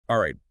All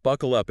right,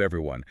 buckle up,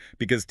 everyone,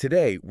 because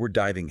today we're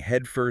diving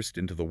headfirst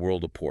into the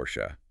world of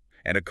Porsche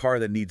and a car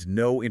that needs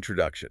no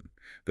introduction,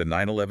 the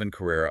 911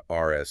 Carrera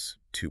RS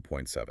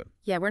 2.7.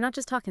 Yeah, we're not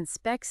just talking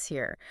specs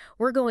here.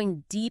 We're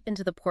going deep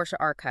into the Porsche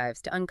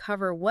archives to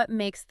uncover what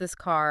makes this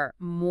car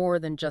more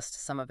than just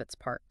some of its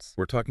parts.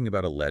 We're talking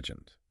about a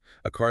legend,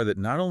 a car that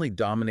not only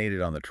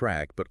dominated on the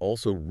track, but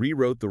also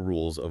rewrote the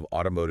rules of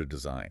automotive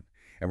design.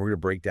 And we're going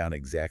to break down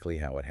exactly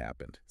how it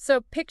happened.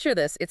 So picture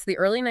this. It's the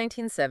early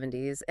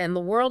 1970s, and the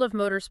world of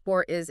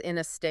motorsport is in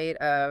a state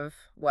of,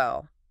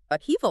 well,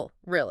 upheaval,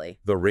 really.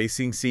 The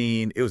racing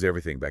scene, it was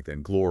everything back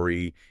then.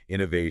 Glory,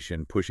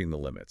 innovation, pushing the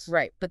limits.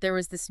 Right, but there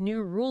was this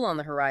new rule on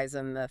the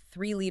horizon, the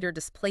 3-liter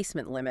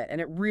displacement limit, and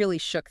it really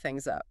shook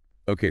things up.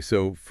 Okay,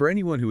 so for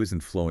anyone who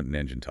isn't fluent in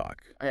engine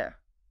talk, Yeah.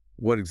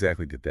 what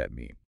exactly did that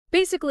mean?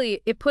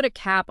 Basically, it put a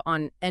cap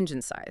on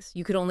engine size.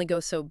 You could only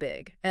go so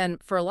big.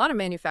 And for a lot of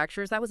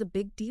manufacturers, that was a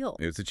big deal.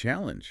 It was a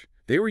challenge.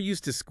 They were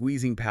used to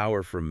squeezing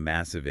power from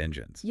massive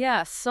engines.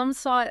 Yeah, some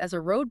saw it as a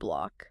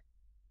roadblock,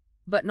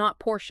 but not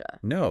Porsche.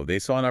 No, they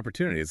saw an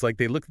opportunity. It's like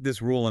they looked at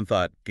this rule and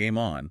thought, game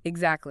on.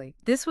 Exactly.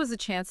 This was a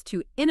chance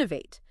to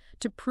innovate,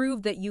 to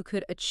prove that you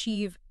could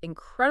achieve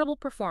incredible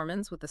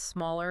performance with a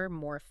smaller,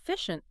 more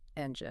efficient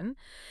engine.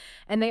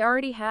 And they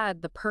already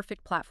had the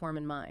perfect platform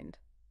in mind.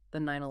 The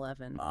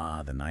 911.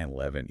 Ah, the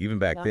 911. Even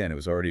back Yeah. then, it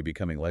was already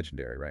becoming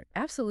legendary, right?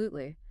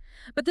 Absolutely.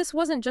 But this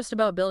wasn't just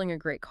about building a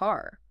great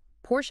car.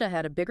 Porsche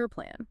had a bigger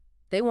plan.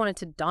 They wanted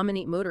to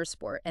dominate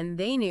motorsport, and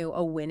they knew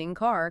a winning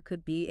car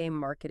could be a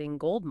marketing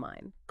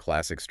goldmine.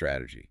 Classic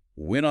strategy.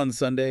 Win on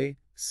Sunday,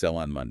 sell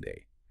on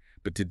Monday.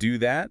 But to do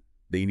that,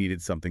 they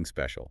needed something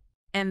special.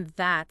 And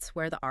that's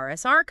where the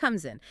RSR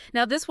comes in.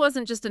 Now, this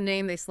wasn't just a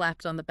name they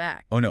slapped on the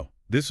back. Oh no,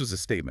 this was a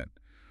statement.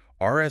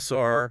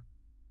 RSR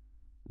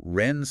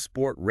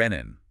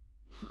Rennsport-Rennen,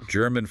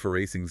 German for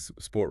racing,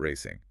 sport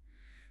racing.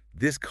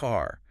 This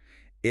car,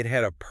 it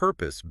had a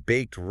purpose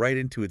baked right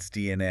into its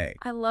DNA.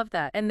 I love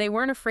that. And they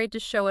weren't afraid to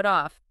show it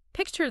off.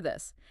 Picture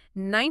this.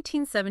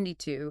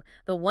 1972,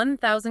 the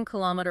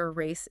 1,000-kilometer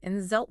race in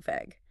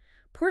Zeltweg.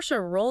 Porsche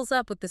rolls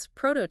up with this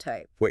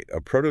prototype. Wait,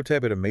 a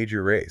prototype at a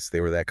major race.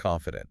 They were that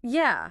confident.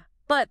 Yeah,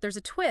 but there's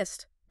a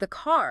twist. The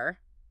car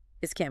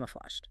is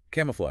camouflaged.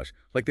 Camouflage,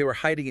 like they were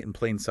hiding it in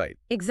plain sight.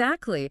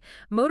 Exactly.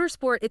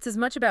 Motorsport, it's as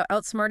much about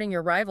outsmarting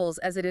your rivals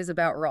as it is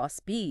about raw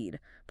speed.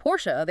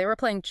 Porsche, they were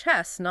playing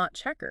chess, not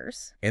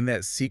checkers. And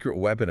that secret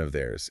weapon of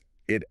theirs,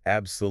 it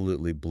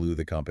absolutely blew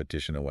the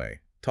competition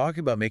away. Talk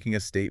about making a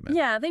statement.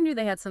 Yeah, they knew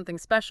they had something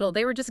special.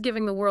 They were just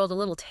giving the world a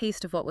little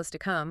taste of what was to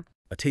come.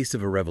 A taste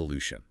of a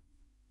revolution.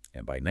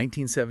 And by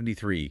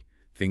 1973,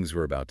 things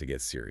were about to get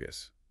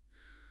serious.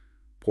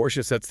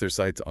 Porsche sets their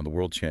sights on the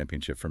World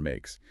Championship for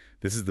makes.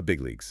 This is the big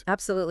leagues.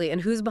 Absolutely.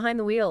 And who's behind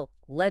the wheel?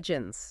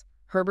 Legends.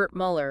 Herbert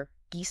Muller,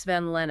 Gies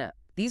van Lennep.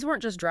 These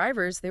weren't just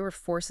drivers, they were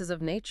forces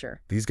of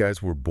nature. These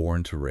guys were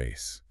born to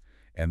race,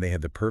 and they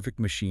had the perfect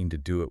machine to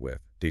do it with.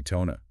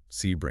 Daytona,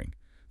 Sebring,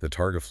 the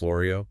Targa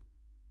Florio.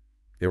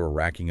 They were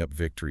racking up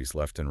victories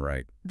left and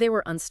right. They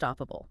were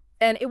unstoppable.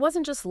 And it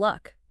wasn't just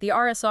luck. The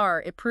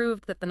RSR, it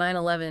proved that the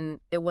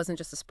 911, it wasn't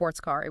just a sports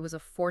car. It was a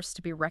force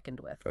to be reckoned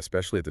with.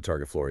 Especially at the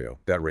Targa Florio.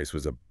 That race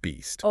was a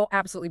beast. Oh,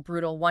 absolutely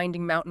brutal.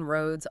 Winding mountain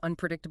roads,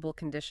 unpredictable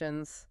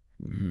conditions.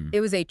 It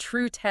was a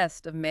true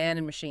test of man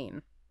and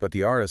machine. But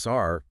the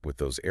RSR, with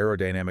those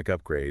aerodynamic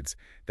upgrades,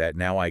 that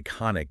now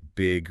iconic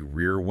big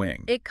rear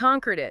wing. It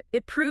conquered it.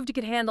 It proved it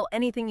could handle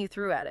anything you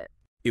threw at it.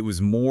 It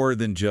was more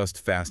than just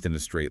fast in a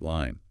straight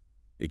line.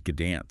 It could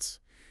dance.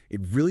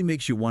 It really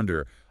makes you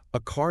wonder, a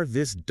car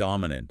this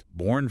dominant,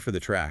 born for the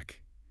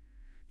track,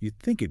 you'd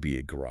think it'd be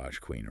a garage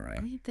queen,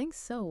 right? You'd think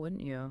so,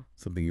 wouldn't you?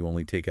 Something you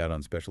only take out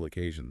on special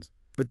occasions.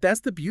 But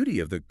that's the beauty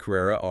of the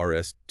Carrera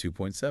RS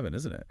 2.7,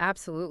 isn't it?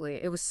 Absolutely.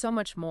 It was so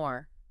much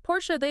more.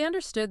 Porsche, they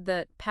understood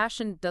that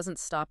passion doesn't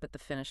stop at the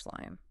finish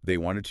line. They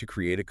wanted to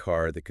create a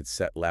car that could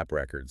set lap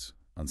records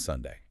on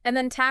Sunday. And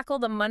then tackle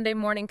the Monday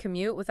morning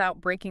commute without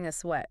breaking a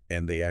sweat.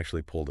 And they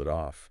actually pulled it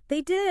off.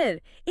 They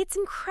did. It's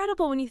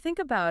incredible when you think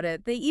about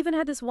it. They even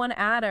had this one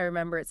ad, I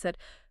remember. It said,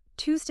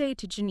 Tuesday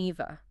to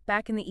Geneva,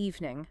 back in the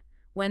evening.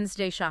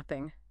 Wednesday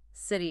shopping,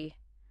 city,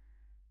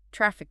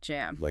 traffic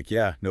jam. Like,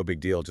 yeah, no big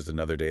deal, just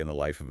another day in the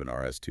life of an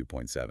RS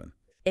 2.7.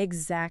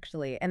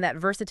 Exactly. And that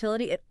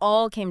versatility, it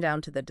all came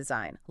down to the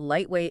design.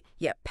 Lightweight,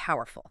 yet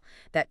powerful.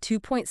 That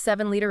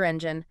 2.7-liter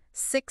engine,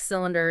 6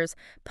 cylinders,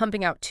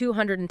 pumping out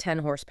 210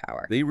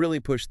 horsepower. They really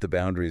pushed the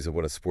boundaries of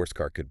what a sports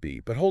car could be.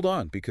 But hold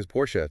on, because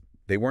Porsche,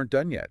 they weren't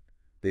done yet.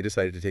 They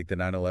decided to take the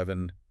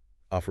 911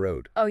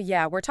 off-road. Oh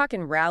yeah, we're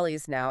talking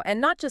rallies now. And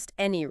not just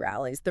any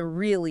rallies, the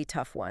really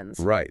tough ones.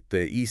 Right.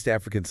 The East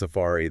African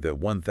Safari, the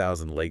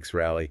 1,000 Lakes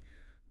Rally,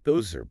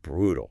 those are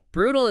brutal.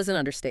 Brutal is an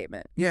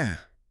understatement. Yeah.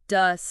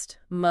 Dust,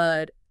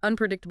 mud,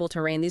 unpredictable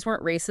terrain. These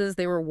weren't races,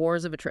 they were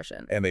wars of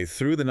attrition. And they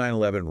threw the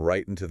 911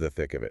 right into the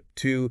thick of it.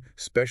 2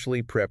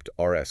 specially prepped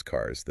RS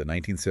cars, the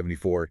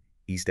 1974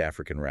 East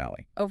African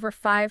Rally. Over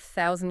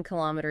 5,000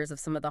 kilometers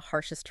of some of the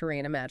harshest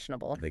terrain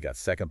imaginable. They got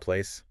second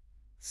place,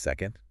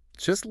 second,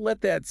 Just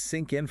let that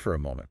sink in for a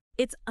moment.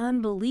 It's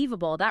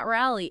unbelievable. That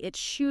rally, it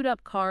chewed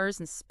up cars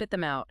and spit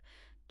them out.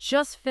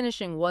 Just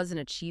finishing was an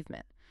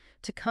achievement.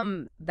 To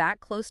come that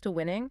close to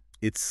winning?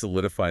 It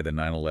solidified the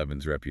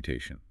 911's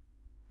reputation,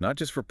 not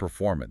just for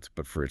performance,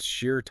 but for its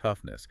sheer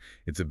toughness,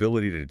 its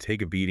ability to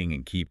take a beating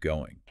and keep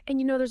going.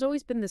 And there's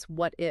always been this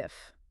what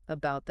if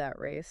about that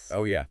race.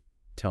 Oh yeah,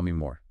 tell me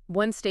more.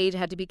 One stage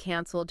had to be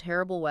canceled,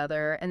 terrible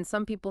weather, and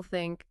some people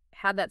think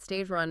had that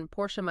stage run,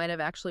 Porsche might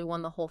have actually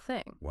won the whole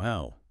thing.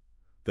 Wow.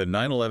 The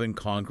 911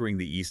 conquering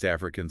the East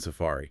African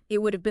safari.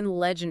 It would have been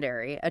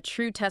legendary, a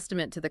true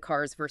testament to the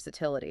car's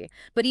versatility.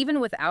 But even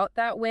without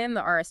that win,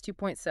 the RS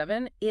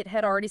 2.7, it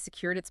had already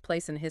secured its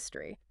place in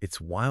history. It's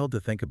wild to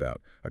think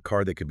about. A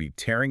car that could be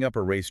tearing up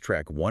a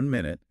racetrack 1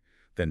 minute,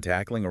 then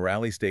tackling a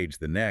rally stage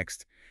the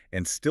next,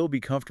 and still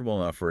be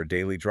comfortable enough for a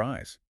daily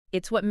drive.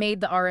 It's what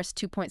made the RS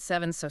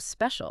 2.7 so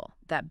special,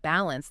 that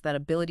balance, that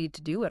ability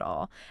to do it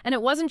all. And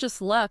it wasn't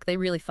just luck, they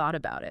really thought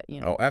about it.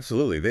 Oh,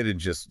 absolutely. They didn't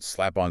just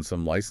slap on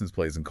some license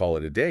plates and call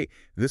it a day.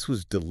 This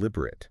was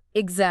deliberate.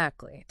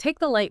 Exactly. Take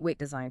the lightweight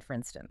design, for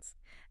instance.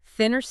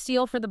 Thinner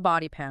steel for the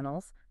body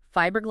panels,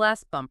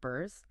 fiberglass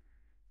bumpers.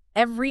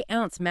 Every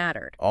ounce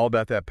mattered. All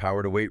about that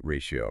power-to-weight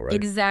ratio, right?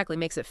 Exactly.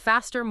 Makes it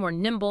faster, more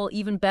nimble,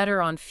 even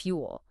better on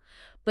fuel.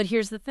 But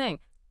here's the thing.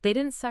 They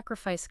didn't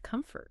sacrifice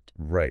comfort.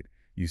 Right.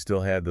 You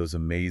still had those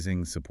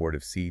amazing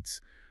supportive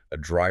seats, a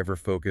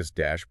driver-focused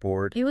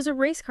dashboard. It was a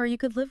race car you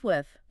could live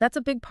with. That's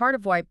a big part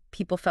of why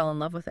people fell in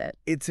love with it.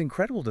 It's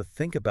incredible to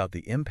think about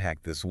the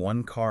impact this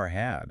one car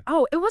had.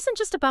 Oh, it wasn't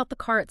just about the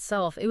car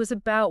itself. It was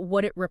about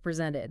what it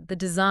represented. The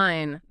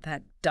design,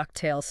 that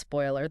ducktail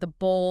spoiler, the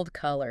bold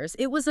colors.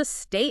 It was a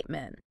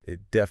statement.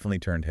 It definitely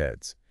turned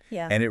heads.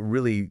 Yeah. And it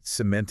really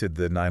cemented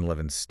the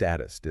 911's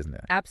status, didn't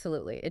it?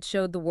 Absolutely. It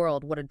showed the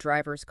world what a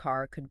driver's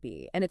car could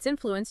be. And its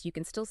influence, you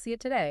can still see it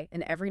today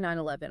in every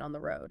 911 on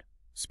the road.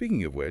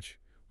 Speaking of which,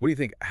 what do you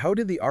think? How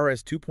did the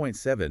RS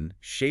 2.7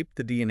 shape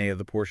the DNA of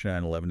the Porsche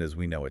 911 as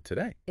we know it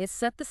today? It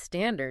set the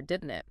standard,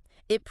 didn't it?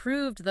 It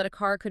proved that a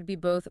car could be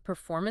both a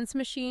performance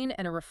machine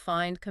and a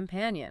refined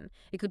companion.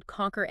 It could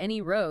conquer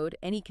any road,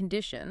 any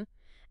condition,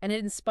 and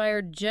it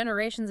inspired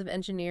generations of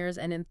engineers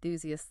and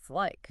enthusiasts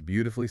alike.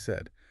 Beautifully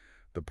said.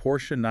 The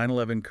Porsche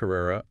 911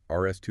 Carrera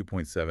RS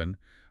 2.7,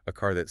 a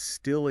car that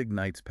still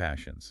ignites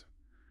passions,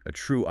 a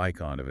true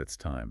icon of its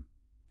time.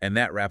 And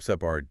that wraps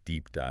up our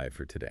deep dive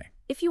for today.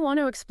 If you want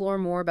to explore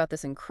more about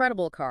this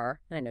incredible car,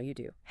 and I know you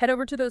do, head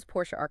over to those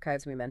Porsche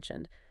archives we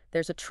mentioned.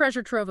 There's a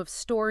treasure trove of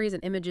stories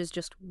and images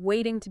just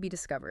waiting to be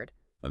discovered.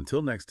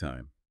 Until next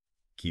time,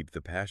 keep the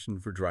passion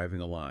for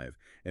driving alive,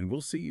 and we'll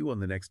see you on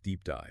the next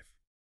deep dive.